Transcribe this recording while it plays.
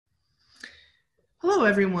Hello,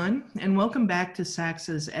 everyone, and welcome back to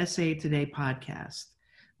SACSA's SA Today podcast.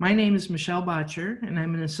 My name is Michelle Boettcher, and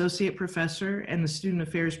I'm an associate professor and the Student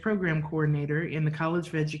Affairs Program Coordinator in the College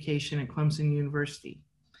of Education at Clemson University.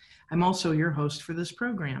 I'm also your host for this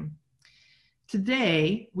program.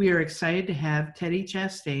 Today, we are excited to have Teddie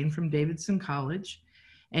Chastain from Davidson College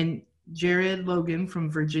and Jared Logan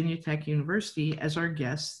from Virginia Tech University as our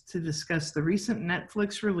guests to discuss the recent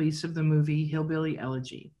Netflix release of the movie Hillbilly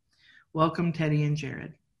Elegy. Welcome, Teddie and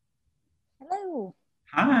Jared. Hello.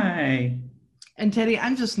 Hi. And Teddie,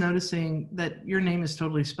 I'm just noticing that your name is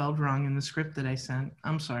totally spelled wrong in the script that I sent.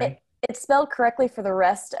 I'm sorry. It's spelled correctly for the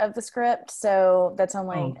rest of the script, so that's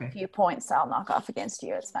only okay. a few points I'll knock off against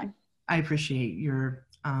you. It's fine. I appreciate your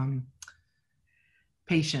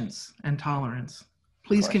patience and tolerance.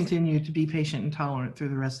 Please continue to be patient and tolerant through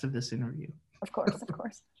the rest of this interview. Of course, of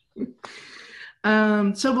course.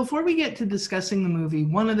 So before we get to discussing the movie,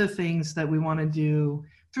 one of the things that we want to do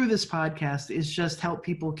through this podcast is just help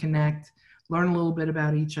people connect, learn a little bit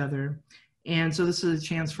about each other. And so this is a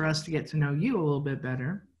chance for us to get to know you a little bit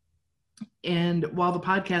better. And while the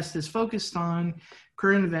podcast is focused on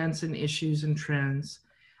current events and issues and trends,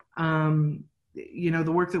 the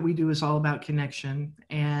work that we do is all about connection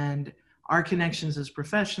and our connections as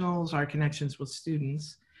professionals, our connections with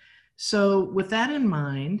students. So with that in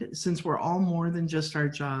mind, since we're all more than just our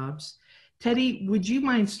jobs, Teddie, would you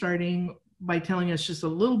mind starting by telling us just a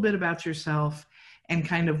little bit about yourself and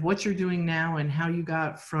kind of what you're doing now and how you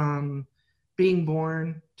got from being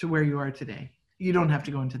born to where you are today? You don't have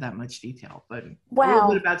to go into that much detail, but a little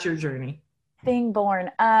bit about your journey. Being born.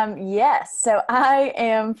 Yes. So I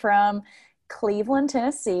am from Cleveland,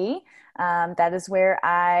 Tennessee. That is where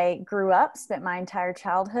I grew up, spent my entire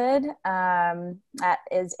childhood. That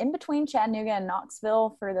is in between Chattanooga and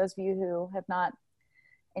Knoxville, for those of you who have not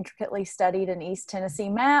intricately studied an East Tennessee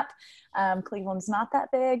map. Cleveland's not that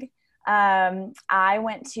big. I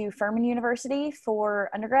went to Furman University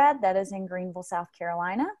for undergrad. That is in Greenville, South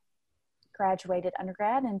Carolina. Graduated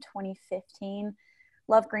undergrad in 2015.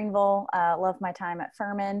 Love Greenville, love my time at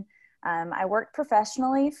Furman. I worked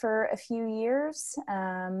professionally for a few years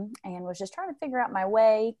and was just trying to figure out my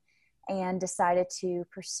way and decided to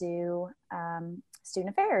pursue student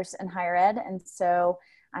affairs in higher ed. And so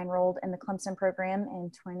I enrolled in the Clemson program in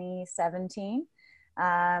 2017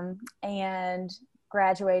 and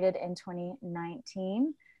graduated in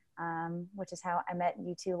 2019, which is how I met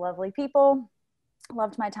you two lovely people.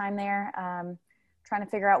 Loved my time there. Trying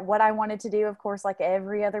to figure out what I wanted to do, of course, like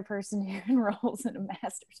every other person who enrolls in a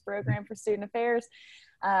master's program for student affairs.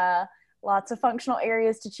 Lots of functional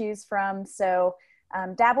areas to choose from. So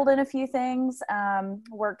dabbled in a few things,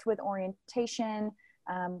 worked with orientation,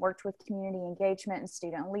 worked with community engagement and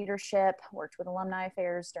student leadership, worked with alumni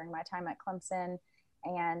affairs during my time at Clemson.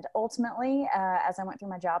 And ultimately, as I went through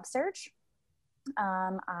my job search,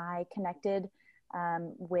 I connected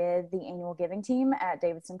with the annual giving team at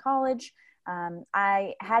Davidson College.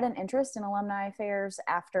 I had an interest in alumni affairs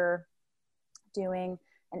after doing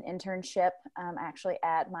an internship actually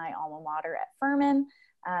at my alma mater at Furman.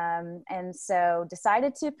 And so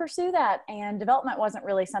decided to pursue that. And development wasn't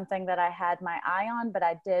really something that I had my eye on, but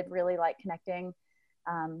I did really like connecting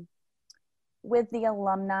with the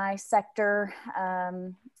alumni sector.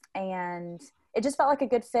 And it just felt like a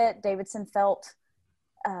good fit. Davidson felt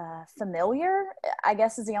familiar, I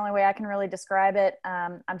guess is the only way I can really describe it.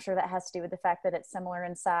 I'm sure that has to do with the fact that it's similar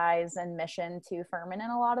in size and mission to Furman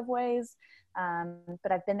in a lot of ways.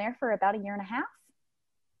 But I've been there for about a year and a half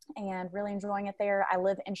and really enjoying it there. I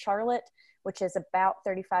live in Charlotte, which is about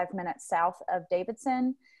 35 minutes south of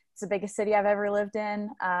Davidson. It's the biggest city I've ever lived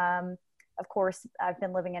in. Of course, I've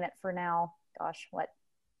been living in it for now,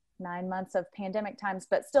 9 months of pandemic times,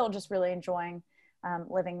 but still just really enjoying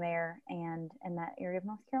living there and in that area of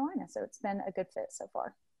North Carolina. So it's been a good fit so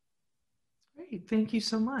far. Great. Thank you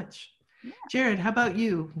so much. Yeah. Jared, how about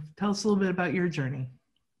you? Tell us a little bit about your journey.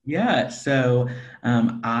 Yeah, so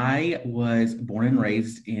I was born and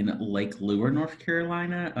raised in Lake Lure, North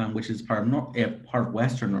Carolina, which is part of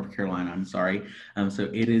Western North Carolina, I'm sorry.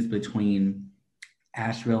 So it is between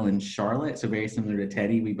Asheville and Charlotte. So very similar to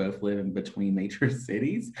Teddie, we both live in between major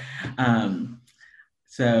cities.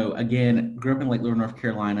 So again, grew up in Lake Lure, North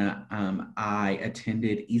Carolina. I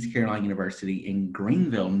attended East Carolina University in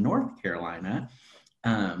Greenville, North Carolina,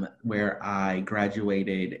 where I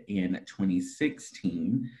graduated in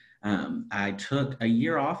 2016. I took a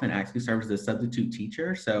year off and actually served as a substitute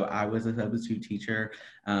teacher. So I was a substitute teacher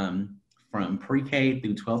from pre-K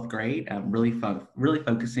through 12th grade, really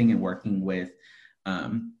focusing and working with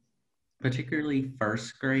particularly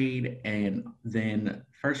first grade and then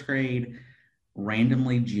first grade,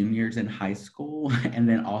 randomly juniors in high school, and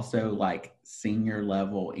then also like senior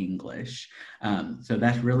level English. So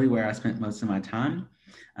that's really where I spent most of my time.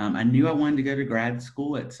 I knew I wanted to go to grad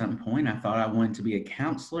school at some point. I thought I wanted to be a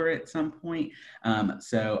counselor at some point.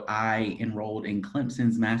 So I enrolled in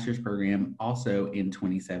Clemson's master's program also in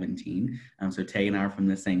 2017. So Tay and I are from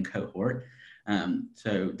the same cohort.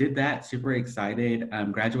 So did that, super excited.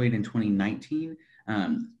 Graduated in 2019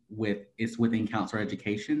 it's within counselor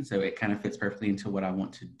education. So it kind of fits perfectly into what I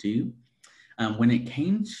want to do. When it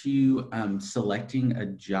came to selecting a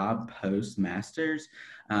job post-master's,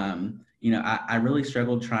 I really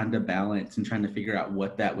struggled trying to balance and trying to figure out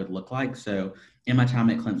what that would look like. So in my time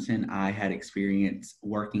at Clemson, I had experience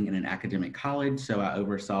working in an academic college. So I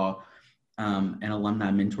oversaw an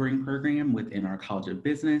alumni mentoring program within our College of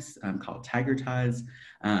Business called Tiger Ties.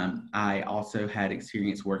 I also had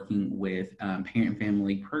experience working with parent and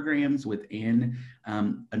family programs within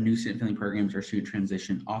a new student family programs or student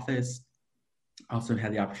transition office. Also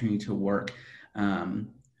had the opportunity to work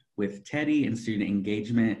with Teddie and student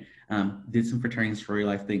engagement, did some fraternity and sorority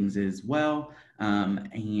life things as well,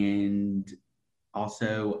 and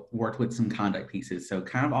also worked with some conduct pieces. So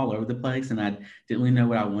kind of all over the place, and I didn't really know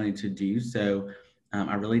what I wanted to do. So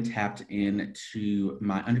I really tapped into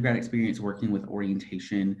my undergrad experience working with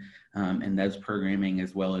orientation and those programming,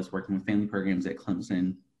 as well as working with family programs at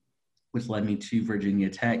Clemson, which led me to Virginia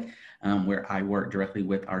Tech, where I work directly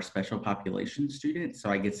with our special population students. So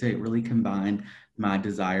I get to really combine my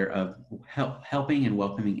desire of helping and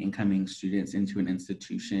welcoming incoming students into an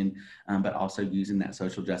institution, but also using that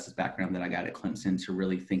social justice background that I got at Clemson to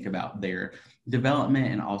really think about their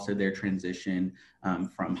development and also their transition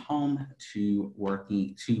from home to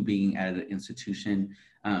working to being at an institution.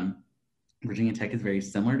 Virginia Tech is very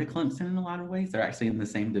similar to Clemson in a lot of ways. They're actually in the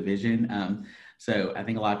same division. So I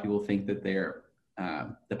think a lot of people think that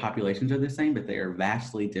the populations are the same, but they are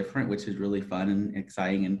vastly different, which is really fun and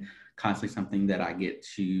exciting and constantly something that I get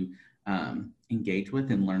to engage with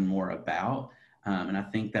and learn more about. And I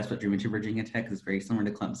think that's what drew me to Virginia Tech. Is very similar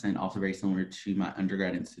to Clemson, also very similar to my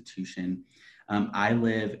undergrad institution. I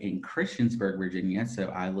live in Christiansburg, Virginia. So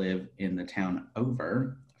I live in the town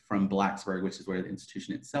over from Blacksburg, which is where the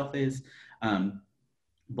institution itself is.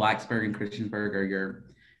 Blacksburg and Christiansburg are your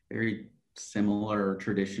very similar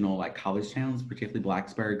traditional like college towns, particularly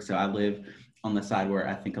Blacksburg. So I live on the side where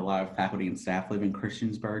I think a lot of faculty and staff live in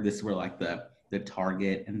Christiansburg. This is where like the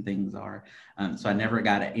Target and things are. So I never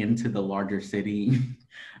got into the larger city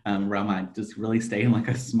realm. I just really stay in like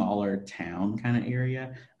a smaller town kind of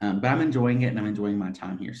area. But I'm enjoying it, and I'm enjoying my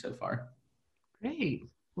time here so far. Great.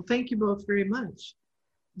 Well, thank you both very much.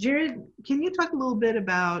 Jared, can you talk a little bit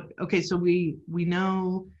about, okay, so we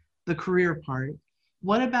know the career part.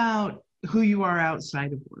 What about who you are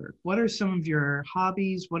outside of work? What are some of your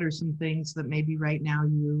hobbies? What are some things that maybe right now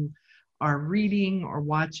you are reading or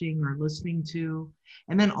watching or listening to?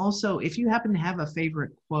 And then also, if you happen to have a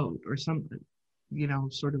favorite quote or something,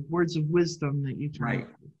 sort of words of wisdom that you try,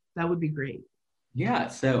 that would be great. Yeah,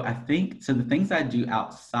 so I think, the things I do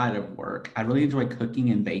outside of work, I really enjoy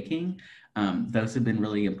cooking and baking. Those have been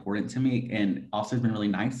really important to me, and also has been really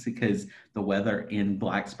nice because the weather in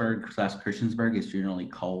Blacksburg/Christiansburg is generally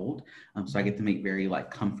cold. So I get to make very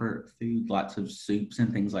like comfort food, lots of soups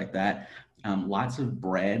and things like that. Lots of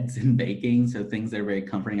breads and baking, so things that are very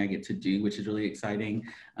comforting I get to do, which is really exciting,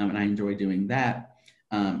 and I enjoy doing that.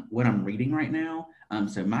 What I'm reading right now,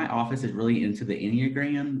 so my office is really into the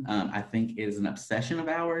Enneagram. I think is an obsession of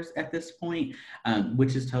ours at this point,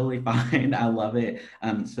 which is totally fine. I love it.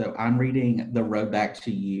 So I'm reading The Road Back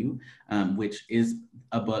to You, which is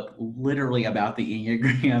a book literally about the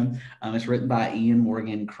Enneagram. It's written by Ian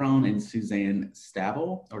Morgan Crone and Suzanne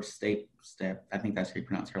Stabile, or I think that's how you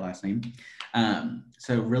pronounce her last name.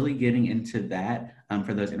 So really getting into that.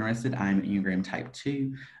 For those interested, I'm Enneagram Type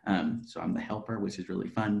 2. So I'm the helper, which is really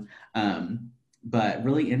fun. But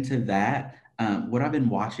really into that, what I've been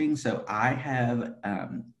watching, so I have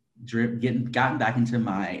gotten back into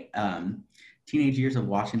my teenage years of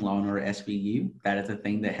watching Law & Order SVU. That is a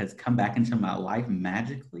thing that has come back into my life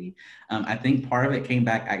magically. I think part of it came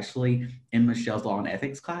back actually in Michelle's Law and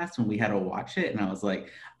Ethics class when we had to watch it. And I was like,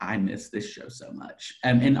 I miss this show so much.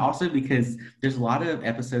 And also because there's a lot of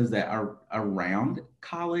episodes that are around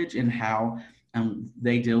college and how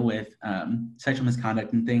they deal with sexual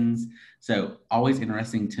misconduct and things. So always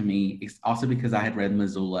interesting to me. It's also because I had read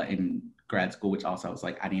Missoula in grad school, which also I was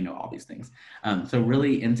like, I didn't know all these things. So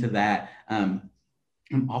really into that.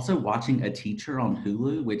 I'm also watching A Teacher on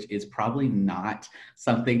Hulu, which is probably not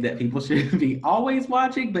something that people should be always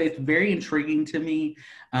watching, but it's very intriguing to me.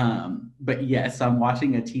 But yes, I'm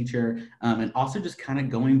watching A Teacher, and also just kind of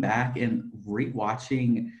going back and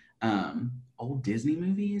rewatching old Disney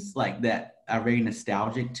movies like that are very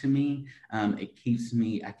nostalgic to me. It keeps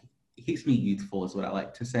me youthful, is what I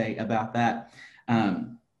like to say about that.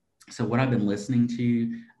 So what I've been listening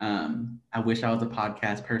to, I wish I was a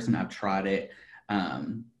podcast person. I've tried it.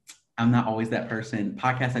 Um, I'm not always that person.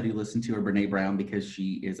 Podcasts I do listen to are Brene Brown because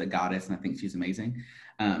she is a goddess and I think she's amazing.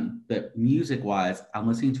 But music wise, I'm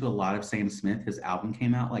listening to a lot of Sam Smith. His album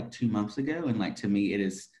came out like 2 months ago, and like to me, it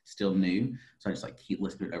is still new. So I just like keep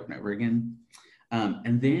listening to it over and over again.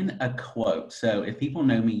 And then a quote. So if people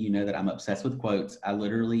know me, you know that I'm obsessed with quotes. I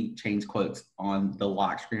literally change quotes on the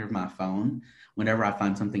lock screen of my phone whenever I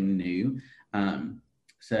find something new.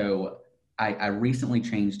 So I recently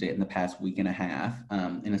changed it in the past week and a half.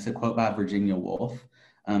 And it's a quote by Virginia Woolf.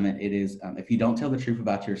 And it is, if you don't tell the truth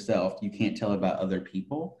about yourself, you can't tell it about other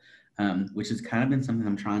people, which has kind of been something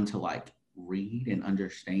I'm trying to like read and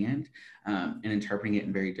understand, and interpreting it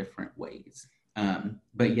in very different ways.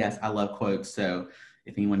 But yes, I love quotes. So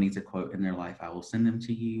if anyone needs a quote in their life, I will send them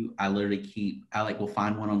to you. I will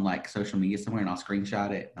find one on like social media somewhere and I'll screenshot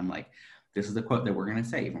it. I'm like, this is the quote that we're going to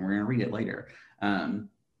save and we're going to read it later.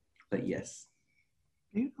 But yes.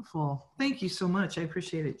 Beautiful. Thank you so much. I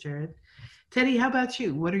appreciate it, Jared. Teddie, how about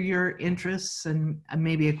you? What are your interests and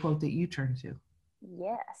maybe a quote that you turn to?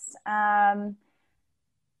 Yes.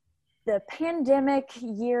 The pandemic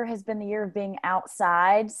year has been the year of being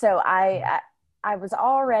outside. So I was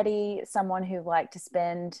already someone who liked to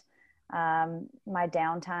spend my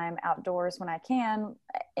downtime outdoors when I can,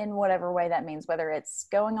 in whatever way that means, whether it's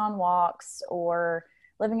going on walks or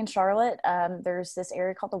living in Charlotte. There's this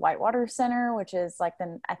area called the Whitewater Center, which is like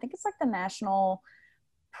I think it's like the national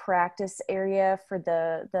practice area for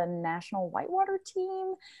the national whitewater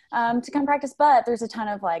team to come practice. But there's a ton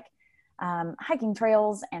of like hiking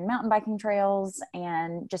trails and mountain biking trails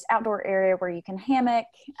and just outdoor area where you can hammock,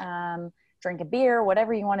 drink a beer,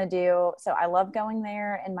 whatever you want to do. So I love going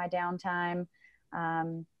there in my downtime.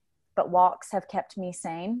 But walks have kept me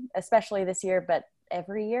sane, especially this year, but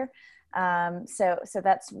every year. So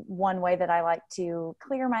that's one way that I like to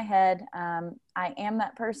clear my head. I am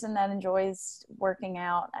that person that enjoys working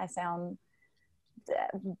out. I sound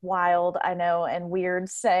wild, I know, and weird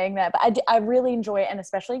saying that, but I really enjoy it. And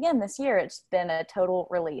especially again, this year, it's been a total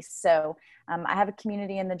release. So I have a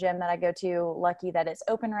community in the gym that I go to, lucky that it's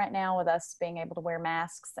open right now with us being able to wear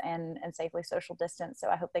masks and safely social distance. So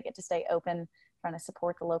I hope they get to stay open, trying to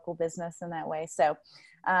support the local business in that way. So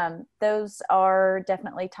those are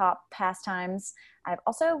definitely top pastimes. I've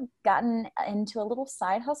also gotten into a little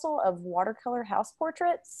side hustle of watercolor house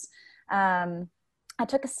portraits. I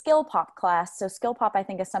took a skill pop class. So skill pop, I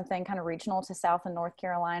think, is something kind of regional to South and North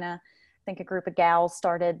Carolina. I think a group of gals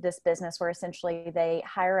started this business where essentially they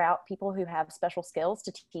hire out people who have special skills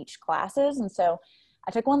to teach classes. And so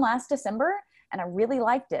I took one last December and I really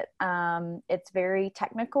liked it. It's very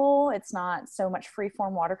technical. It's not so much free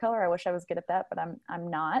form watercolor. I wish I was good at that, but I'm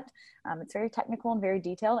not. It's very technical and very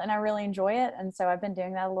detailed and I really enjoy it. And so I've been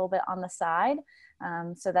doing that a little bit on the side.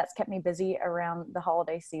 So that's kept me busy around the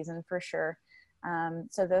holiday season for sure.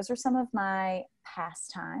 So those are some of my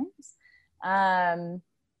pastimes.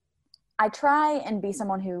 I try and be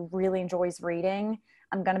someone who really enjoys reading.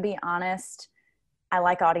 I'm going to be honest. I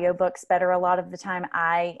like audiobooks better a lot of the time.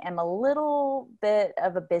 I am a little bit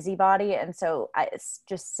of a busybody. And so it's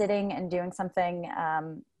just sitting and doing something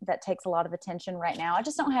that takes a lot of attention right now. I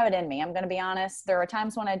just don't have it in me. I'm going to be honest. There are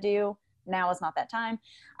times when I do. Now is not that time.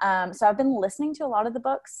 So I've been listening to a lot of the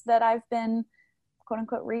books that I've been quote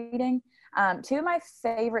unquote reading. Two of my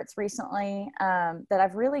favorites recently that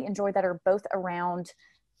I've really enjoyed that are both around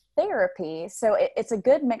therapy. So it's a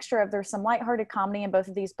good mixture of, there's some lighthearted comedy in both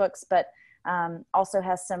of these books, but also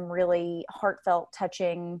has some really heartfelt,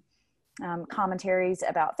 touching commentaries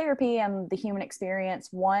about therapy and the human experience.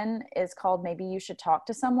 One is called Maybe You Should Talk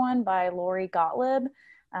to Someone by Lori Gottlieb.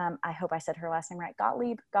 I hope I said her last name right.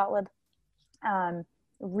 Gottlieb.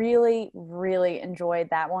 Really, really enjoyed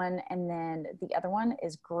that one. And then the other one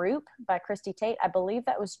is Group by Christy Tate. I believe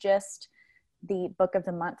that was just the book of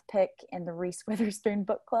the month pick in the Reese Witherspoon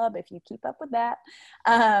book club, if you keep up with that.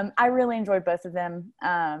 I really enjoyed both of them.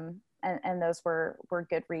 And those were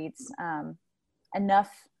good reads.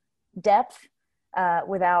 Enough depth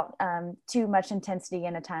without too much intensity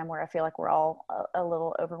in a time where I feel like we're all a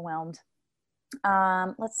little overwhelmed.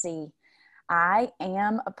 Let's see. I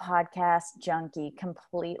am a podcast junkie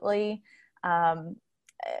completely.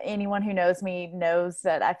 anyone who knows me knows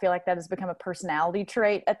that I feel like that has become a personality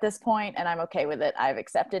trait at this point, and I'm okay with it. I've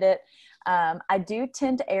accepted it. I do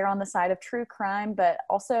tend to err on the side of true crime, but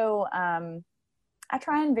also I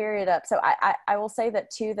try and vary it up. So I will say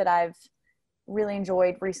that two that I've really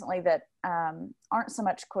enjoyed recently that aren't so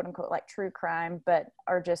much quote unquote like true crime, but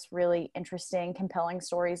are just really interesting, compelling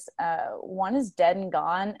stories. One is Dead and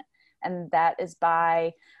Gone, and that is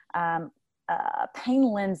by Payne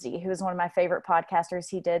Lindsay, who is one of my favorite podcasters.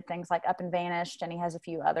 He did things like Up and Vanished, and he has a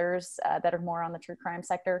few others that are more on the true crime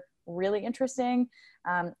sector. Really interesting.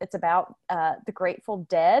 It's about the Grateful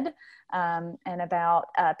Dead and about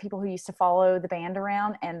people who used to follow the band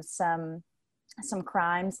around and some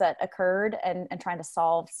crimes that occurred and trying to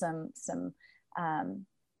solve some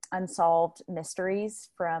unsolved mysteries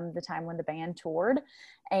from the time when the band toured.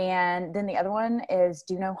 And then the other one is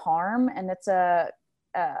Do No Harm, and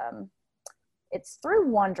it's through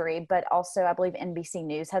Wondery, but also I believe NBC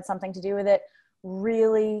News had something to do with it.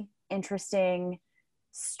 Really interesting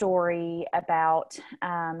story about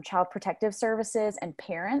child protective services and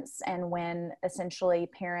parents, and when essentially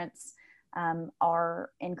parents are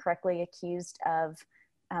incorrectly accused of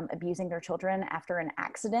abusing their children after an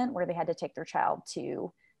accident where they had to take their child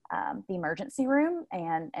to the emergency room,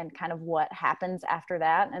 and kind of what happens after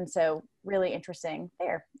that. And so really interesting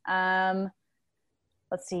there.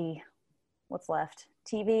 Let's see what's left.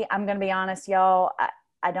 TV, I'm going to be honest, y'all,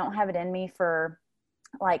 I don't have it in me for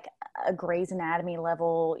like a Grey's Anatomy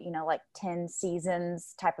level, like 10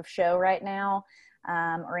 seasons type of show right now,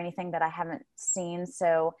 or anything that I haven't seen.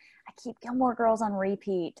 So I keep Gilmore Girls on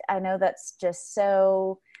repeat. I know that's just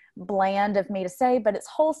so bland of me to say, but it's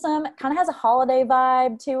wholesome. It kind of has a holiday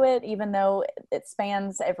vibe to it, even though it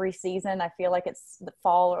spans every season. I feel like it's the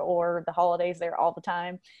fall or the holidays there all the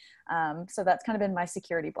time. So that's kind of been my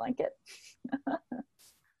security blanket.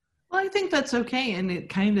 Well, I think that's okay. And it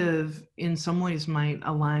kind of, in some ways, might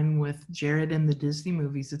align with Jared and the Disney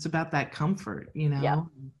movies. It's about that comfort, Yeah.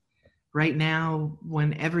 Right now,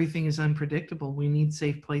 when everything is unpredictable, we need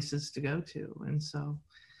safe places to go to. And so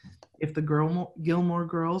if the Gilmore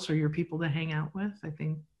Girls are your people to hang out with, I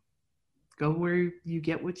think go where you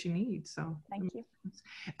get what you need. So Thank you.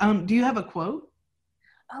 Do you have a quote?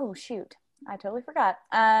 Oh, shoot. I totally forgot.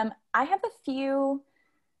 I have a few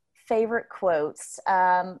favorite quotes,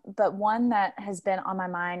 but one that has been on my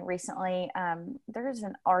mind recently, there's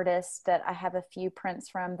an artist that I have a few prints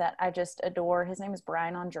from that I just adore. His name is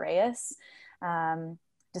Brian Andreas.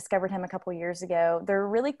 Discovered him a couple years ago. They're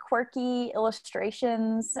really quirky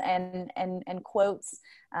illustrations and quotes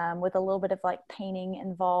with a little bit of like painting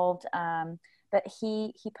involved. But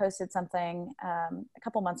he posted something a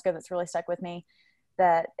couple months ago that's really stuck with me.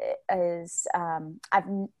 That is, I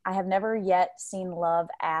have never yet seen love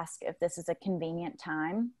ask if this is a convenient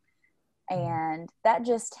time, and that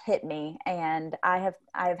just hit me. And I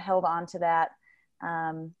have held on to that,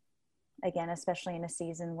 again, especially in a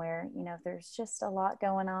season where there's just a lot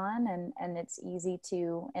going on, and it's easy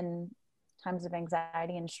to, in times of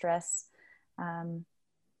anxiety and stress.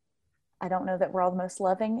 I don't know that we're all the most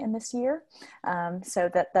loving in this year, so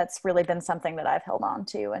that's really been something that I've held on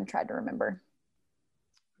to and tried to remember.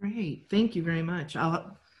 Great. Thank you very much.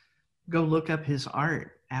 I'll go look up his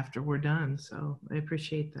art after we're done. So I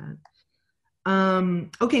appreciate that.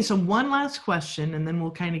 Okay, so one last question, and then we'll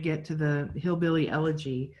kind of get to the Hillbilly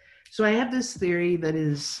Elegy. So I have this theory that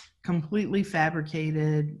is completely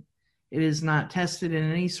fabricated. It is not tested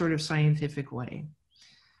in any sort of scientific way.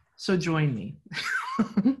 So join me.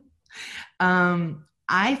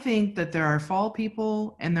 I think that there are fall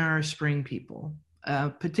people and there are spring people.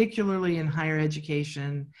 Particularly in higher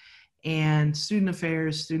education and student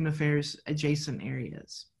affairs adjacent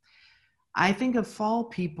areas. I think of fall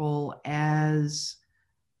people as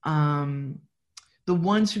the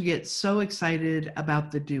ones who get so excited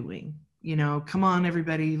about the doing. Come on,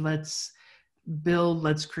 everybody, let's build,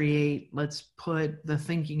 let's create, let's put the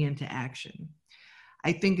thinking into action.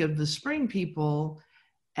 I think of the spring people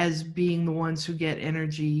as being the ones who get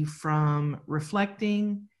energy from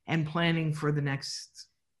reflecting and planning for the next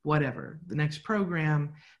whatever, the next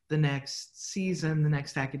program, the next season, the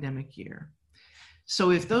next academic year.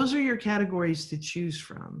 So if those are your categories to choose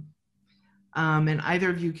from, and either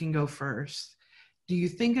of you can go first, do you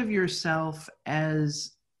think of yourself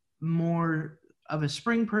as more of a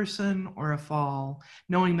spring person or a fall,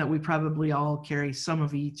 knowing that we probably all carry some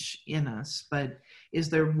of each in us, but is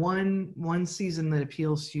there one season that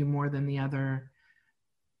appeals to you more than the other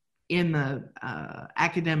in the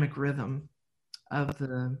academic rhythm of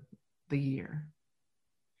the year?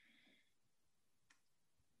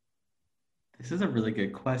 This is a really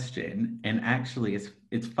good question. And actually,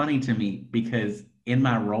 it's funny to me because in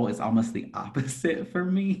my role, it's almost the opposite for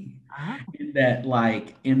me. Oh, In that,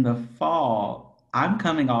 like, in the fall, I'm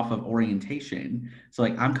coming off of orientation. So,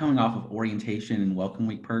 like, I'm coming off of orientation and welcome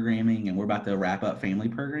week programming, and we're about to wrap up family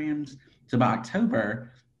programs. So, by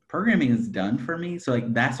October, programming is done for me. So,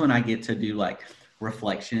 like, that's when I get to do like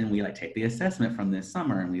reflection. We like take the assessment from this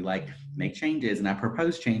summer and we like make changes, and I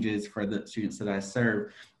propose changes for the students that I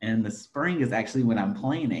serve. And the spring is actually when I'm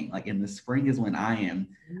planning. Like, in the spring is when I am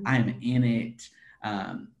in it,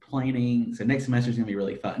 planning. So next semester is going to be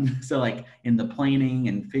really fun. So like in the planning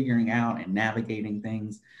and figuring out and navigating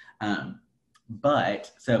things.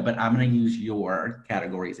 But I'm going to use your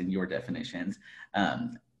categories and your definitions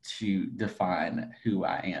to define who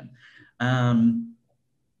I am.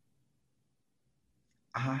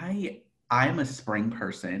 I'm a spring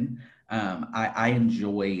person. I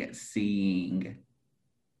enjoy seeing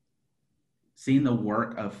the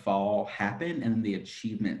work of fall happen and the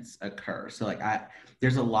achievements occur. So like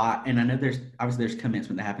there's a lot, and I know there's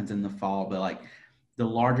commencement that happens in the fall, but like the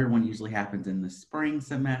larger one usually happens in the spring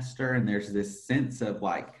semester, and there's this sense of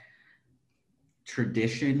like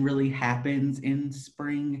tradition really happens in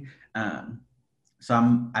spring.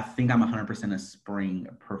 So I think I'm 100% a spring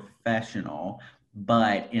professional,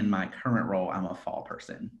 but in my current role, I'm a fall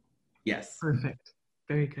person. Yes. perfect.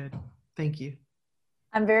 Very good. Thank you.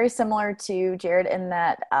 I'm very similar to Jared in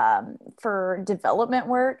that for development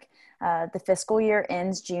work, the fiscal year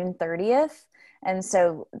ends June 30th. And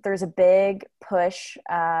so there's a big push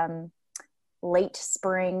late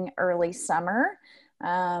spring, early summer.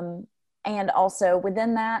 And also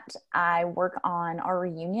within that, I work on our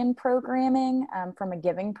reunion programming from a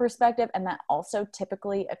giving perspective. And that also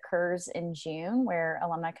typically occurs in June, where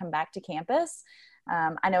alumni come back to campus.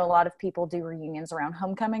 I know a lot of people do reunions around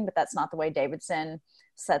homecoming, but that's not the way Davidson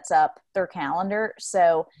sets up their calendar.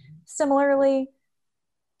 So similarly,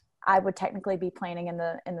 I would technically be planning in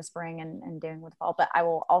the spring and doing with fall, but I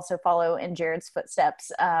will also follow in Jared's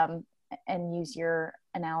footsteps and use your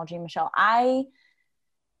analogy, Michelle. I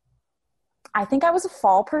think I was a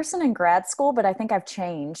fall person in grad school, but I think I've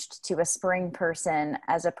changed to a spring person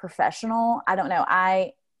as a professional. I don't know.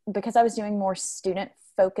 Because I was doing more student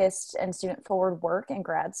focused and student forward work in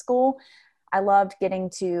grad school, I loved getting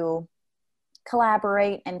to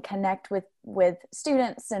collaborate and connect with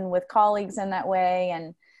students and with colleagues in that way.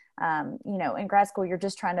 And in grad school, you're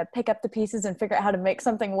just trying to pick up the pieces and figure out how to make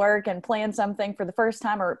something work and plan something for the first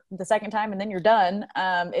time or the second time, and then you're done.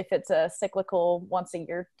 If it's a cyclical once a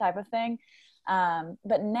year type of thing.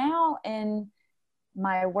 But now in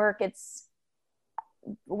my work, it's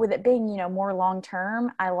with it being, more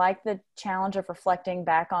long-term, I like the challenge of reflecting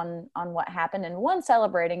back on what happened, and one,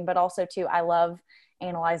 celebrating, but also two, I love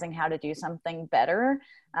analyzing how to do something better,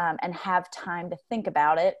 and have time to think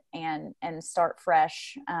about it and start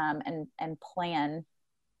fresh, and plan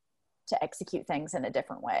to execute things in a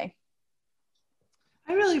different way.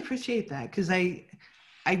 I really appreciate that, because I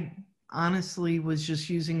honestly was just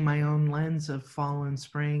using my own lens of fall and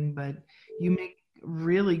spring, but you make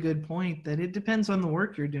really good point that it depends on the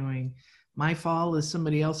work you're doing. My fall is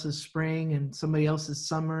somebody else's spring and somebody else's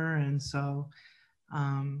summer, and so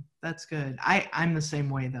that's good. I'm the same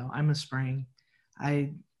way though. I'm a spring.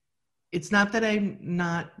 It's not that I'm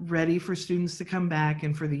not ready for students to come back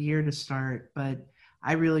and for the year to start, but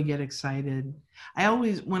I really get excited.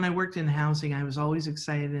 When I worked in housing, I was always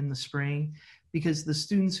excited in the spring because the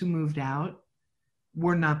students who moved out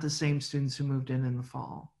were not the same students who moved in the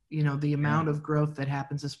fall. The amount of growth that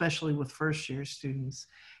happens, especially with first year students.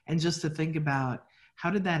 And just to think about, how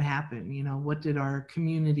did that happen? What did our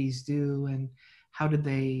communities do, and how did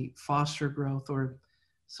they foster growth or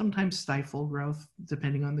sometimes stifle growth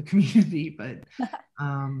depending on the community? But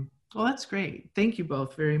well, that's great. Thank you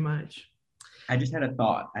both very much. I just had a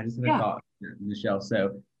thought, Michelle.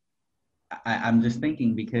 So I'm just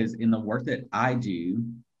thinking, because in the work that I do,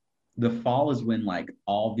 the fall is when like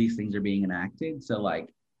all these things are being enacted. So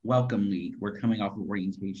like welcome week, we're coming off of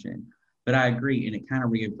orientation. But I agree, and it kind of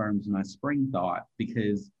reaffirms my spring thought,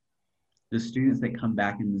 because the students that come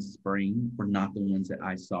back in the spring were not the ones that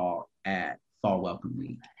I saw at fall welcome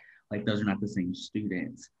week. Like, those are not the same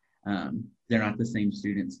students. They're not the same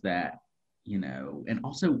students that, and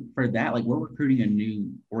also for that, like, we're recruiting a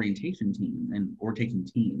new orientation team, and we're taking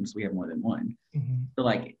teams. We have more than one. Mm-hmm. So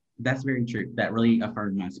like, that's very true. That really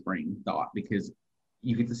affirmed my spring thought, because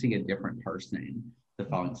you get to see a different person the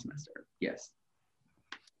following semester. Yes.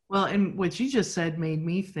 Well, and what you just said made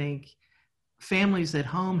me think families at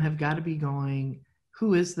home have got to be going,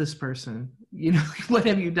 who is this person? What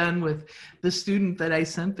have you done with the student that I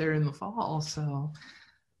sent there in the fall? So,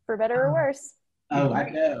 for better or worse. Oh, I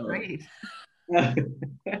know. Great.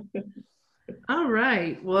 All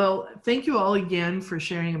right. Well, thank you all again for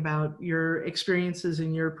sharing about your experiences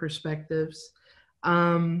and your perspectives.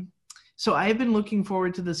 Um, so I've been looking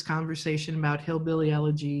forward to this conversation about Hillbilly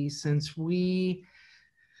Elegy since we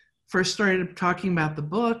first started talking about the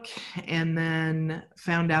book and then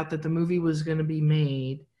found out that the movie was going to be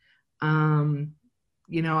made. Um,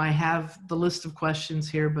 I have the list of questions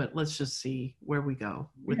here, but let's just see where we go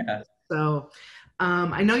with this. So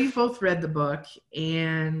I know you've both read the book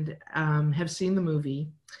and have seen the movie.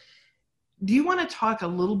 Do you want to talk a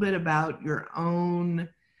little bit about your own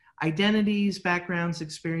identities, backgrounds,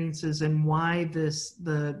 experiences, and why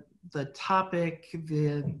the topic,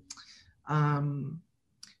 the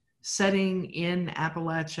setting in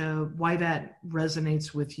Appalachia, why that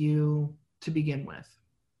resonates with you to begin with?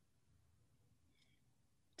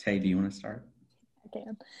 Tay, do you want to start? I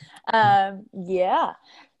can. Yeah.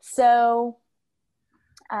 So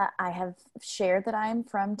I have shared that I'm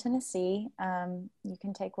from Tennessee. You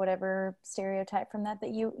can take whatever stereotype from that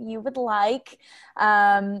you would like.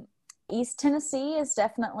 East Tennessee has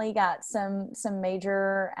definitely got some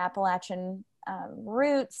major Appalachian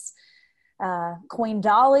roots. Queen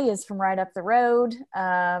Dolly is from right up the road,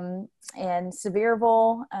 and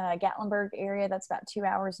Sevierville, Gatlinburg area, that's about 2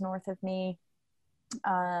 hours north of me.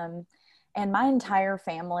 And my entire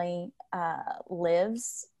family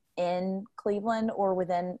lives in Cleveland or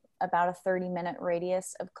within about a 30-minute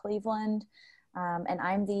radius of Cleveland. And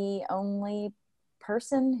I'm the only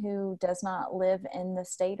person who does not live in the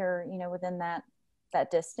state or, within that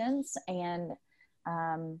distance. And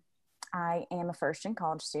I am a first-gen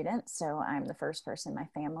college student, so I'm the first person in my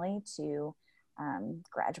family to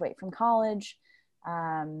graduate from college.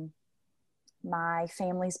 My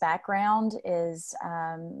family's background is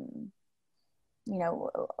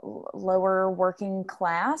lower working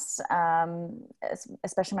class,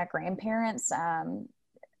 especially my grandparents.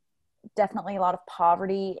 Definitely a lot of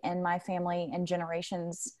poverty in my family in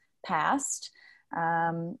generations past,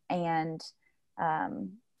 and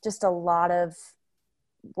just a lot of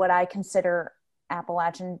what I consider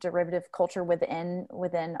Appalachian derivative culture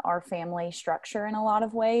within our family structure in a lot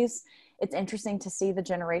of ways. It's interesting to see the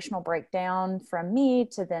generational breakdown from me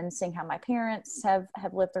to then seeing how my parents have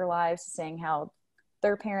lived their lives, seeing how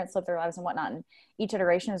their parents live their lives and whatnot. And each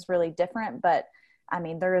iteration is really different, but I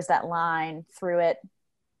mean, there is that line through it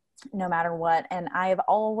no matter what. And I have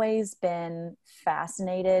always been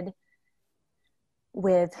fascinated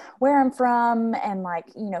with where I'm from and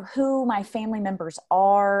who my family members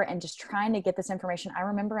are and just trying to get this information. I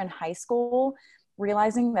remember in high school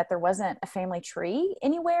realizing that there wasn't a family tree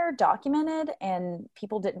anywhere documented and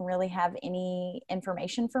people didn't really have any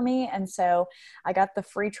information for me. And so I got the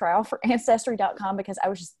free trial for ancestry.com because I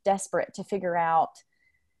was just desperate to figure out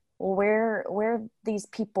where these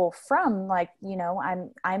people from.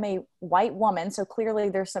 I'm a white woman, so clearly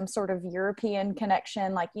there's some sort of European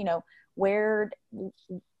connection,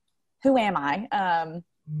 who am I?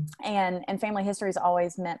 And family history has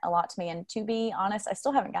always meant a lot to me. And to be honest, I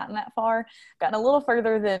still haven't gotten that far, gotten a little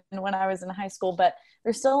further than when I was in high school, but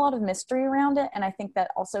there's still a lot of mystery around it. And I think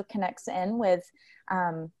that also connects in with,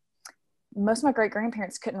 most of my great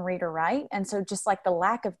grandparents couldn't read or write. And so just the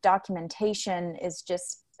lack of documentation is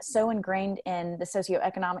just so ingrained in the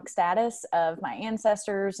socioeconomic status of my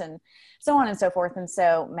ancestors and so on and so forth. And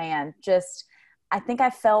so, man, I think I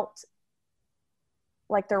felt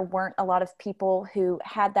like there weren't a lot of people who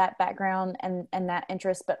had that background and that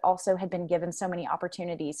interest, but also had been given so many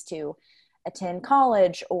opportunities to attend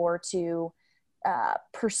college or to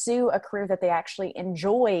pursue a career that they actually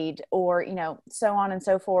enjoyed, or, so on and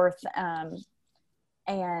so forth.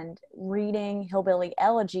 And reading Hillbilly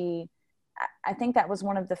Elegy, I think that was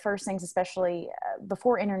one of the first things, especially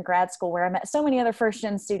before entering grad school, where I met so many other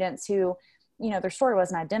first-gen students who, their story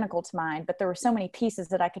wasn't identical to mine, but there were so many pieces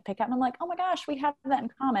that I could pick up. And I'm like, oh my gosh, we have that in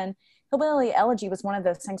common. Hillbilly Elegy was one of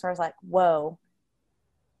those things where I was like, whoa,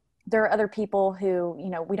 there are other people who,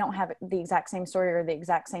 we don't have the exact same story or the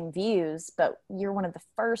exact same views, but you're one of the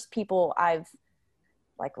first people I've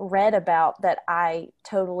read about that I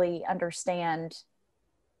totally understand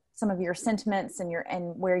some of your sentiments and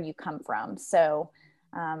where you come from. So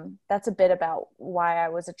that's a bit about why I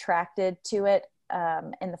was attracted to it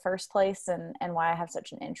in the first place, and why I have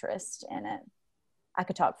such an interest in it. I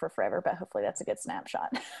could talk for forever, but hopefully that's a good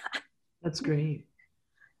snapshot. That's great.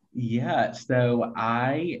 Yeah, so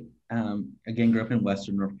I, again, grew up in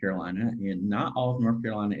Western North Carolina, and not all of North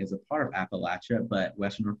Carolina is a part of Appalachia, but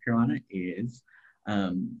Western North Carolina is.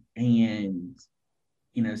 And,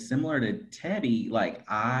 similar to Teddie,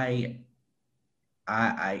 I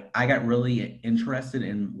got really interested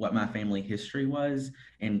in what my family history was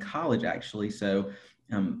in college, actually. So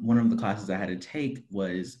one of the classes I had to take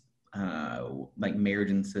was like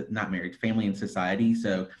family and society.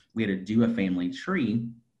 So we had to do a family tree.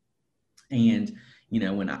 And,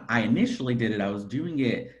 when I initially did it, I was doing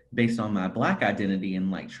it based on my Black identity and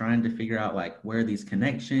like trying to figure out like where are these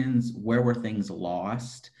connections, where were things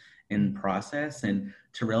lost in process, and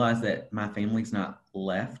to realize that my family's not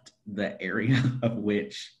left the area of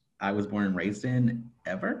which I was born and raised in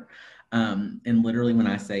ever. And literally when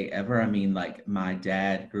I say ever, I mean like my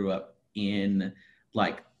dad grew up in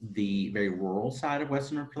like the very rural side of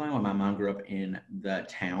Western North Carolina, while my mom grew up in the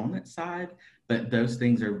town side. But those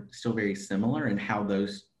things are still very similar, and how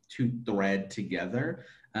those two thread together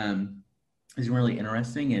is really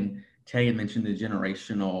interesting. And Tay had mentioned the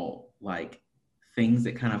generational like things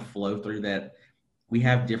that kind of flow through that. We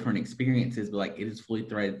have different experiences, but like it is fully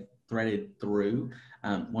threaded through.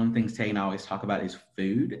 One of the things Tay and I always talk about is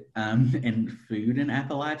food, and food in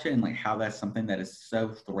Appalachia, and like how that's something that is so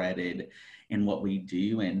threaded in what we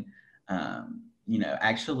do. And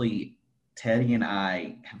actually Teddie and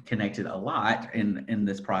I have connected a lot in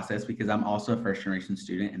this process, because I'm also a first generation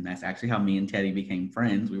student, and that's actually how me and Teddie became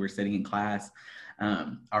friends. We were sitting in class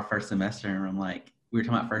our first semester, and I'm like, we were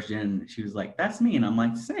talking about first gen, and she was like, that's me. And I'm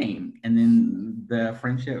like, same. And then the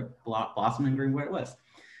friendship blossomed and grew where it was.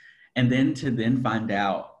 And then to find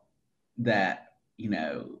out that,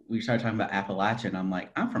 we started talking about Appalachia, and I'm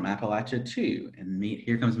like, I'm from Appalachia too. And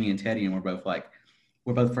here comes me and Teddie, and we're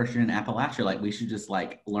both first year in Appalachia. Like, we should just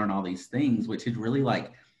like learn all these things, which had really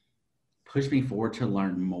like pushed me forward to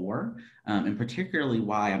learn more. And particularly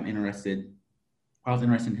why I was interested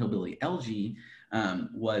in Hillbilly Elegy,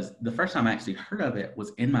 was the first time I actually heard of it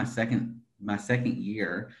was in my second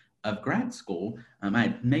year of grad school.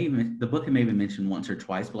 The book had maybe mentioned once or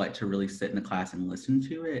twice, but like to really sit in a class and listen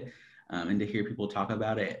to it, and to hear people talk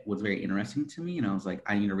about it was very interesting to me. And I was like,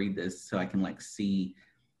 I need to read this so I can like see,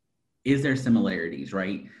 is there similarities,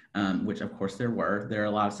 right? Which of course there were. There are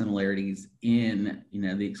a lot of similarities in,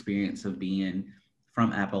 the experience of being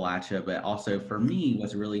from Appalachia, but also for me,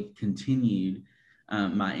 what's really continued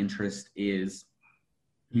my interest is,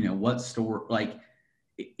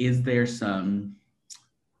 is there some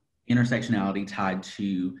intersectionality tied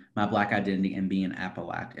to my Black identity and being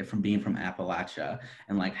from Appalachia,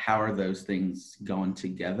 and like, how are those things going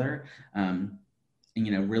together? And,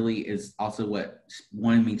 really is also what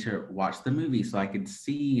wanted me to watch the movie, so I could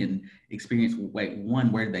see and experience,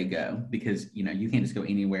 where did they go? Because, you can't just go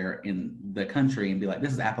anywhere in the country and be like,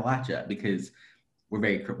 this is Appalachia, because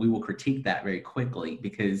we will critique that very quickly,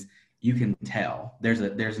 because you can tell there's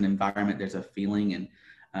an environment, there's a feeling. And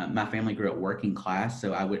my family grew up working class,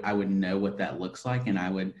 so I would know what that looks like, and I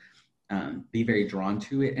would be very drawn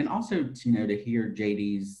to it. And also, to hear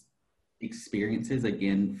JD's experiences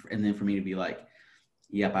again, and then for me to be like,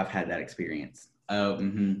 yep, I've had that experience. Oh,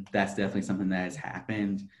 that's definitely something that has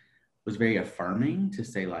happened, was very affirming to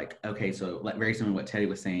say like, okay, so like very similar to what Teddie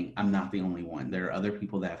was saying, I'm not the only one. There are other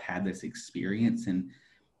people that have had this experience, and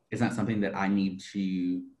it's not something that I need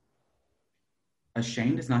to,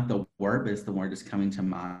 ashamed is not the word, but it's the word that's coming to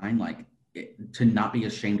mind, like to not be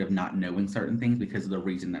ashamed of not knowing certain things because of the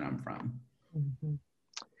region that I'm from. Mm-hmm.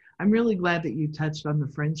 I'm really glad that you touched on the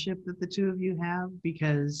friendship that the two of you have,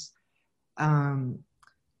 because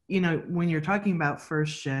when you're talking about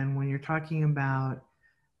first gen, when you're talking about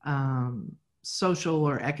social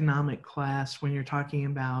or economic class, when you're talking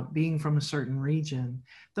about being from a certain region,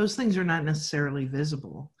 those things are not necessarily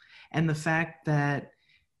visible. And the fact that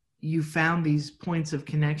you found these points of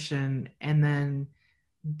connection, and then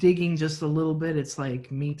digging just a little bit, it's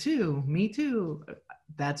like, me too.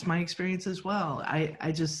 That's my experience as well. I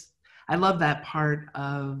love that part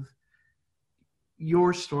of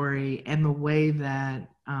your story, and the way that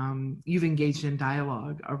you've engaged in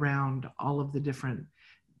dialogue around all of the different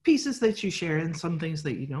pieces that you share, and some things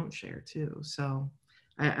that you don't share too. So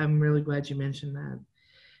I'm really glad you mentioned that.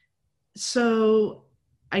 So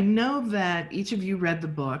I know that each of you read the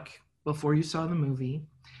book before you saw the movie.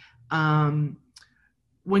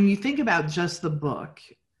 When you think about just the book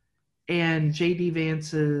and J.D.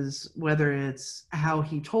 Vance's, whether it's how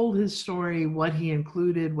he told his story, what he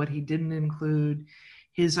included, what he didn't include,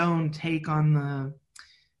 his own take on the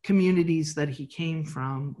communities that he came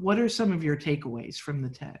from, what are some of your takeaways from the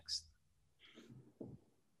text?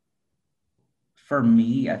 For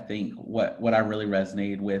me, I think what I really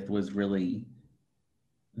resonated with was really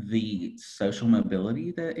the social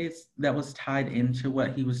mobility that was tied into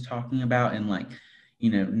what he was talking about, and like,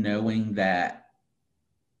 knowing that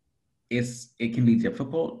it can be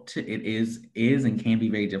difficult it is and can be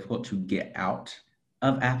very difficult to get out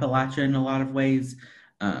of Appalachia in a lot of ways.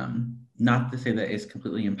 Not to say that it's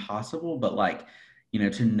completely impossible, but like,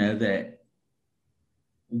 to know that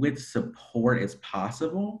with support it's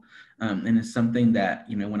possible. And it's something that,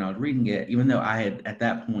 when I was reading it, even though I had at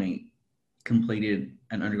that point completed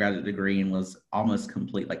an undergraduate degree and was almost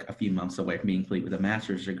complete, like a few months away from being complete with a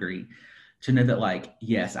master's degree, to know that, like,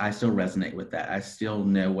 yes, I still resonate with that. I still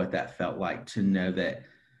know what that felt like, to know that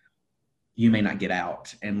you may not get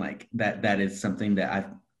out. And like that is something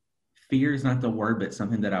that fear is not the word, but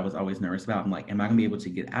something that I was always nervous about. I'm like, am I gonna be able to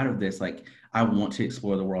get out of this? Like, I want to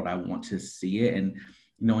explore the world. I want to see it. And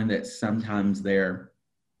knowing that sometimes there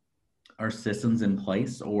are systems in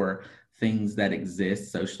place or things that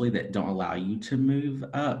exist socially that don't allow you to move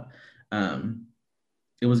up.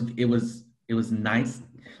 It was nice,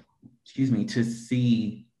 to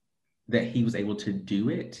see that he was able to do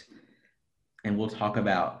it. And we'll talk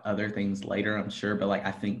about other things later, I'm sure. But like,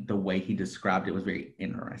 I think the way he described it was very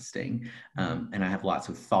interesting. And I have lots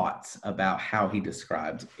of thoughts about how he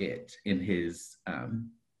described it in his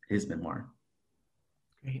memoir.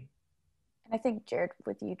 Great. And I think, Jared,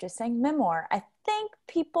 with you just saying memoir, I think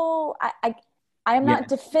people, I am not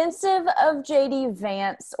defensive of J.D.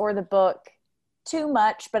 Vance or the book too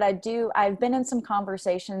much, but I've been in some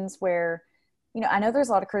conversations where, I know there's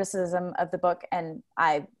a lot of criticism of the book, and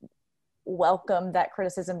I welcome that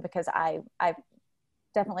criticism because I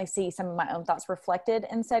definitely see some of my own thoughts reflected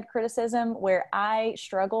in said criticism. Where I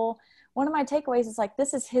struggle, one of my takeaways is like,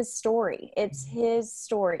 this is his story. It's his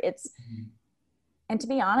story. And to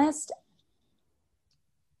be honest,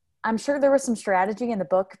 I'm sure there was some strategy in the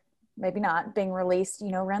book, maybe not, being released,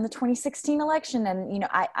 around the 2016 election. And,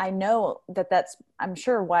 I know that's, I'm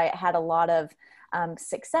sure, why it had a lot of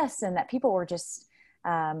success, and that people were just,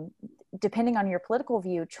 depending on your political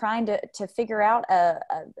view, trying to figure out a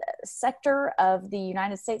sector of the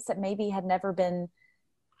United States that maybe had never been,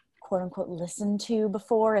 quote unquote, listened to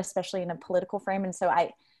before, especially in a political frame. And so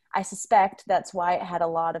I suspect that's why it had a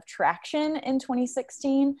lot of traction in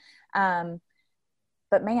 2016.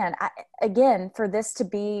 But man, again, for this to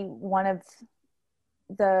be one of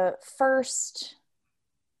the first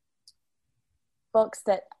books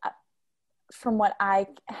that, from what I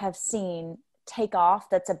have seen, take off,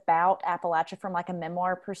 that's about Appalachia from like a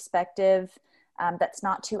memoir perspective, that's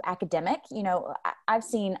not too academic. I've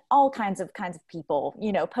seen all kinds of people,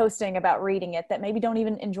 posting about reading it that maybe don't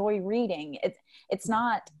even enjoy reading. It's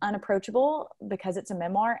not unapproachable because it's a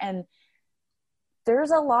memoir, and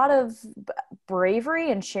there's a lot of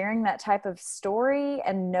bravery in sharing that type of story,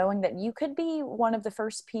 and knowing that you could be one of the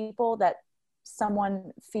first people that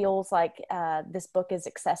someone feels like, this book is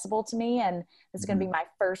accessible to me, and it's going to be my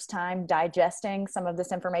first time digesting some of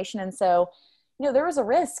this information. And so, there was a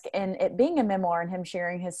risk in it being a memoir and him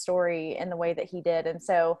sharing his story in the way that he did. And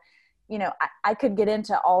so, I could get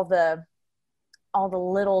into all the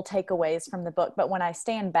little takeaways from the book, but when I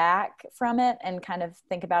stand back from it and kind of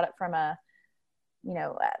think about it from a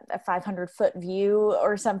 500-foot view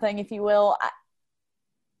or something, if you will,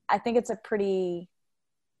 I think it's a pretty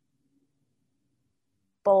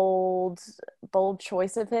bold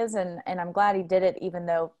choice of his, and I'm glad he did it, even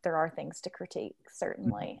though there are things to critique,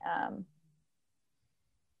 certainly. I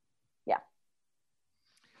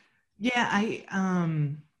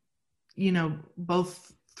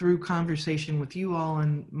both through conversation with you all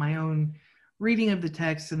and my own reading of the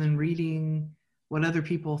text, and then reading what other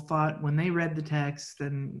people thought when they read the text,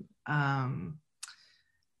 and I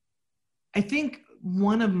think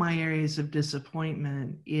one of my areas of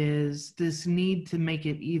disappointment is this need to make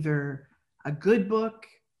it either a good book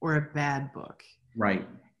or a bad book. Right.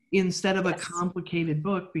 Instead of a complicated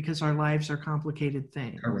book, because our lives are complicated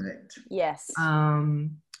things. Correct. Yes.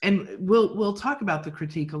 And we'll talk about the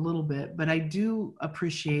critique a little bit, but I do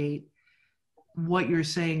appreciate what you're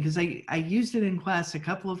saying, because I used it in class a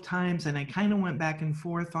couple of times, and I kind of went back and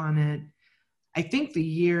forth on it. I think the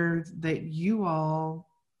year that you all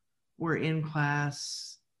were in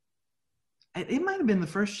class, it might have been the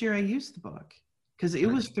first year I used the book, because it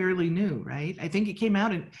was fairly new, right? I think it came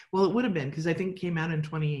out it would have been, because I think it came out in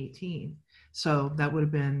 2018. So that would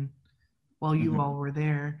have been while you all were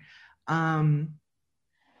there.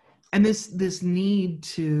 And this need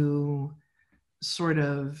to sort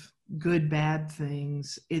of good, bad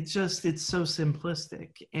things, it's so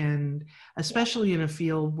simplistic. And especially in a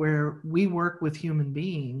field where we work with human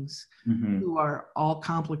beings who are all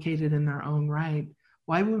complicated in their own right,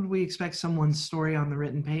 why would we expect someone's story on the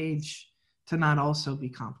written page to not also be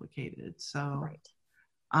complicated? So,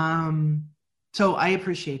 so I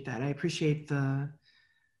appreciate that. I appreciate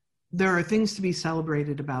there are things to be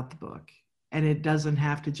celebrated about the book. And it doesn't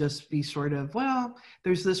have to just be sort of, well,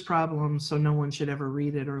 there's this problem, so no one should ever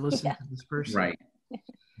read it or listen to this person. Right.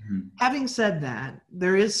 Having said that,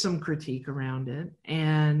 there is some critique around it.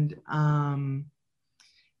 And,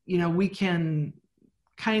 we can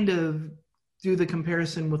kind of do the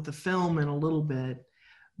comparison with the film in a little bit.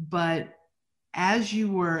 But as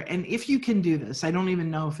you were, and if you can do this, I don't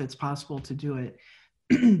even know if it's possible to do it,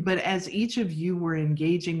 but as each of you were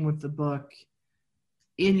engaging with the book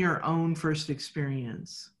in your own first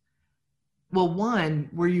experience, well, one,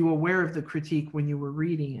 were you aware of the critique when you were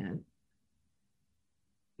reading it?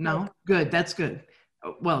 No? Good. That's good.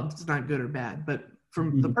 Well, it's not good or bad, but for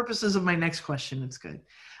the purposes of my next question, it's good.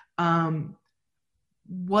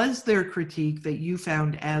 Was there critique that you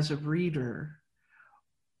found as a reader,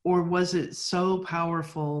 or was it so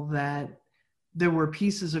powerful that there were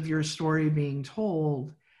pieces of your story being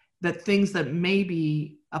told that things that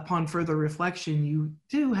maybe upon further reflection you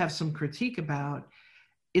do have some critique about,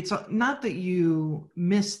 it's not that you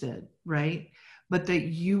missed it, right? But that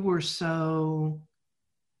you were so,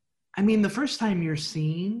 the first time you're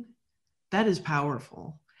seeing, that is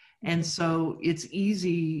powerful. And so it's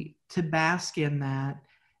easy to bask in that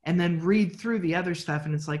and then read through the other stuff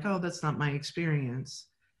and it's like, oh, that's not my experience.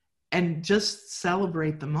 And just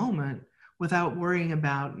celebrate the moment without worrying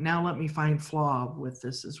about, now let me find flaw with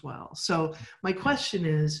this as well. So my question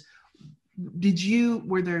is,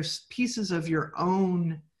 were there pieces of your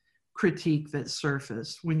own critique that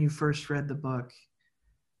surfaced when you first read the book?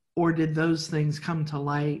 Or did those things come to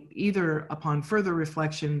light either upon further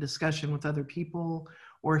reflection, discussion with other people,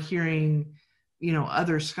 or hearing,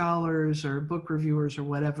 other scholars or book reviewers or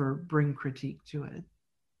whatever bring critique to it?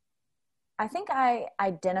 I think I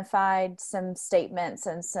identified some statements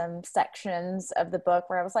and some sections of the book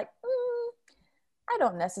where I was like, I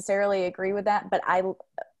don't necessarily agree with that. But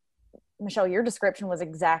Michelle, your description was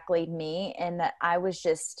exactly me, in that I was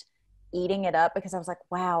just eating it up because I was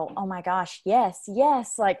like, wow, oh my gosh, yes.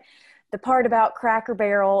 Like the part about Cracker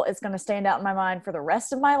Barrel is going to stand out in my mind for the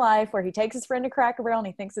rest of my life, where he takes his friend to Cracker Barrel and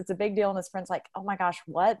he thinks it's a big deal. And his friend's like, oh my gosh,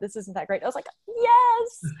 what? This isn't that great. I was like,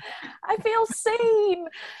 yes, I feel seen.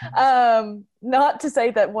 Not to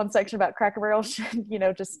say that one section about Cracker Barrel should,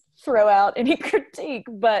 just throw out any critique,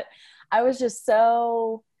 but I was just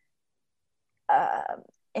so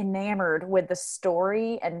enamored with the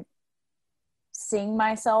story and seeing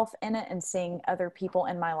myself in it and seeing other people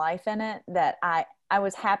in my life in it, that I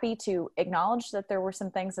was happy to acknowledge that there were some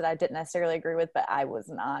things that I didn't necessarily agree with, but I was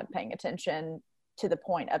not paying attention to the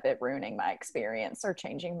point of it ruining my experience or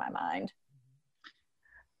changing my mind.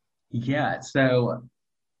 Yeah, so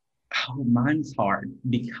mine's hard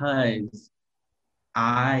because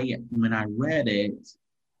when I read it,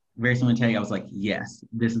 very similar to you, I was like, yes,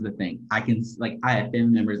 this is the thing. I have family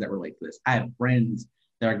members that relate to this. I have friends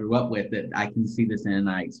that I grew up with that I can see this in and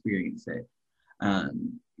I experience it.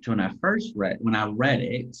 So when I read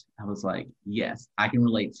it, I was like, yes, I can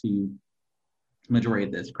relate to the majority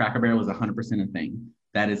of this. Cracker Barrel was 100% a thing.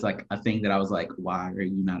 That is like a thing that I was like, why are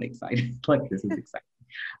you not excited? Like, this is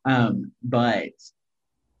exciting. But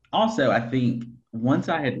also I think once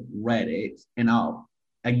I had read it, and I'll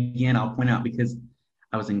point out because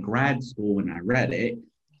I was in grad school when I read it.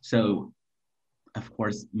 So of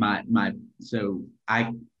course,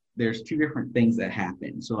 there's two different things that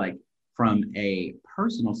happen. So like from a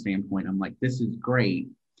personal standpoint, I'm like, this is great.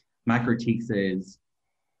 My critiques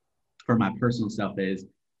for my personal self is,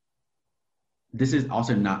 this is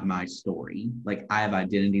also not my story. Like I have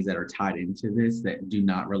identities that are tied into this that do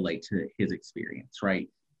not relate to his experience, right?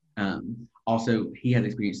 Also, he has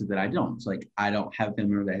experiences that I don't. So like I don't have a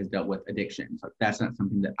family member that has dealt with addiction. So that's not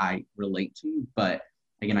something that I relate to. But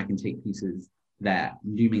again, I can take pieces that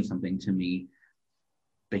do mean something to me,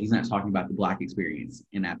 but he's not talking about the Black experience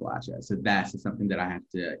in Appalachia. So that's something that I have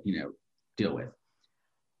to, deal with.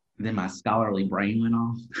 Then my scholarly brain went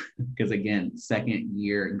off because again, second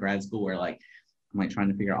year in grad school where I'm trying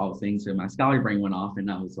to figure out all the things. So my scholarly brain went off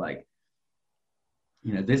and I was like,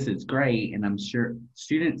 this is great. And I'm sure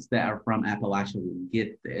students that are from Appalachia will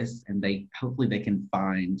get this and hopefully they can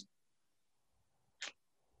find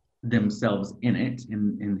themselves in it,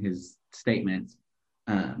 in his statements.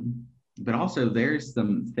 But also there's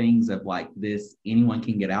some things of like this anyone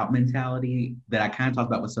can get out mentality that I kind of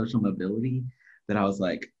talked about with social mobility that I was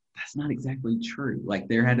like, that's not exactly true. Like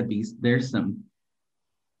there's some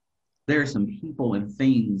people and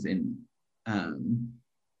things and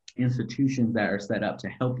institutions that are set up to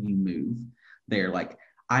help you move there. Like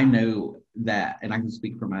I know that, and I can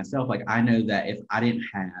speak for myself, like I know that if I didn't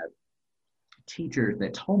have teachers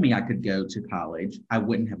that told me I could go to college, I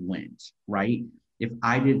wouldn't have went, right? If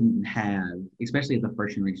I didn't have, especially as a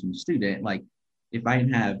first generation student, like if I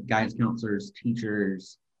didn't have guidance counselors,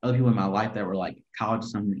 teachers, other people in my life that were like, college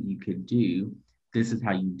is something that you could do, this is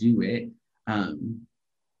how you do it. And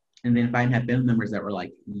then if I had family members that were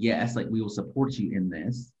like, yes, like we will support you in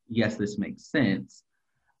this. Yes, this makes sense.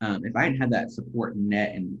 If I hadn't had that support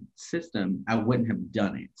net and system, I wouldn't have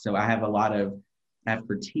done it. So I have I have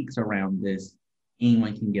critiques around this.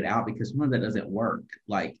 Anyone can get out, because one of that doesn't work.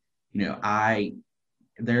 Like,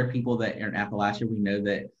 there are people that are in Appalachia. We know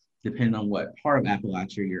that depending on what part of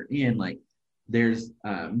Appalachia you're in, like there's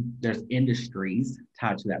industries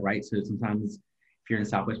tied to that, right? So sometimes if you're in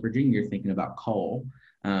Southwest Virginia, you're thinking about coal.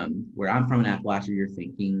 Where I'm from in Appalachia, you're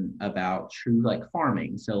thinking about true like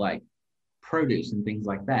farming. So like produce and things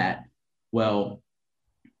like that. Well,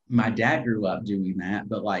 my dad grew up doing that,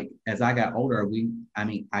 but like as I got older,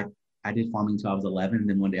 I did farming until I was 11, and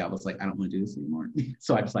then one day I was like, I don't want to do this anymore.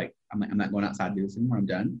 So I just like, I'm not going outside to do this anymore. I'm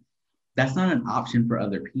done. That's not an option for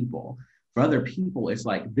other people. For other people, it's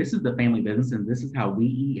like, this is the family business, and this is how we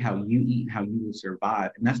eat, how you will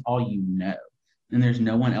survive, and that's all you know. And there's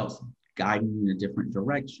no one else guiding you in a different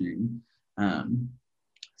direction.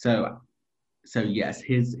 So yes,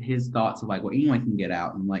 his thoughts of like, well, anyone can get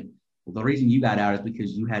out. And I'm like, well, the reason you got out is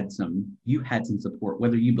because you had some support,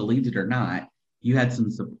 whether you believed it or not. You had some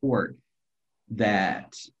support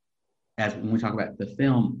that, as when we talk about the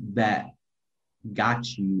film, that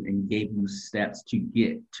got you and gave you steps to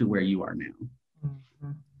get to where you are now.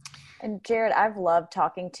 Mm-hmm. And Jared, I've loved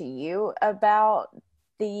talking to you about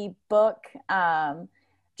the book,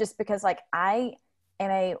 just because like I am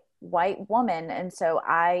a white woman, and so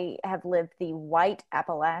I have lived the white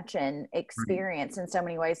Appalachian experience in so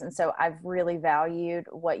many ways, and so I've really valued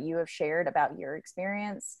what you have shared about your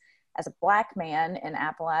experience as a Black man in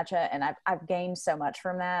Appalachia, and I've gained so much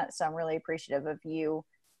from that. So I'm really appreciative of you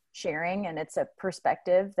sharing, and it's a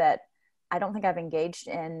perspective that I don't think I've engaged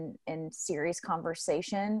in serious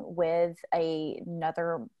conversation with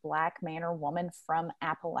another Black man or woman from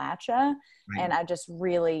Appalachia. Right. And I just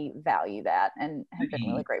really value that, and have been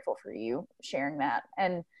really grateful for you sharing that.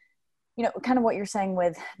 And, kind of what you're saying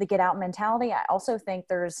with the get out mentality, I also think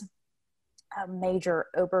there's a major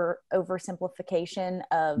oversimplification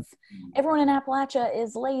of everyone in Appalachia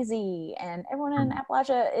is lazy, and everyone in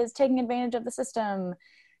Appalachia is taking advantage of the system,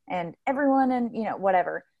 and everyone in,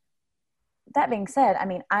 whatever. That being said, I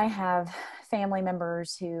mean, I have family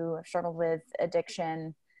members who have struggled with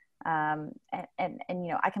addiction. And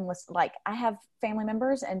I can list, like, I have family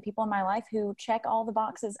members and people in my life who check all the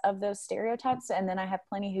boxes of those stereotypes. And then I have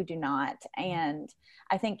plenty who do not. And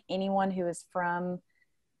I think anyone who is from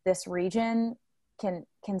this region can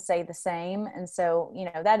say the same. And so,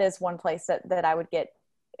 that is one place that I would get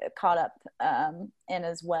caught up in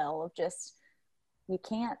as well, of just, you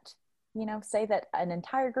can't, say that an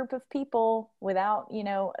entire group of people without,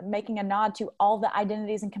 making a nod to all the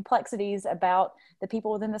identities and complexities about the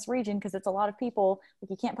people within this region, because it's a lot of people. Like,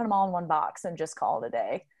 you can't put them all in one box and just call it a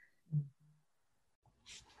day.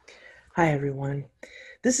 Hi, everyone.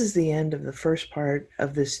 This is the end of the first part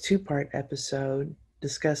of this 2-part episode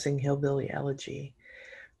discussing Hillbilly Elegy.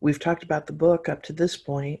 We've talked about the book up to this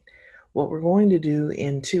point. What we're going to do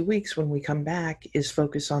in 2 weeks when we come back is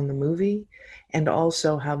focus on the movie and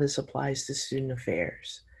also how this applies to student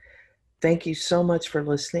affairs. Thank you so much for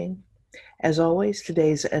listening. As always,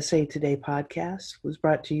 today's SA Today podcast was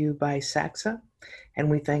brought to you by SACSA, and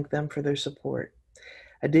we thank them for their support.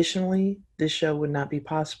 Additionally, this show would not be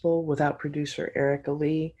possible without producer Erica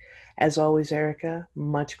Lee. As always, Erica,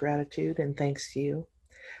 much gratitude and thanks to you.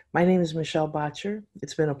 My name is Michelle Boettcher.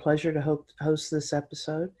 It's been a pleasure to host this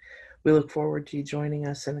episode. We look forward to you joining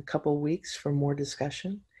us in a couple weeks for more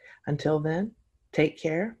discussion. Until then, take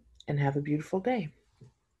care and have a beautiful day.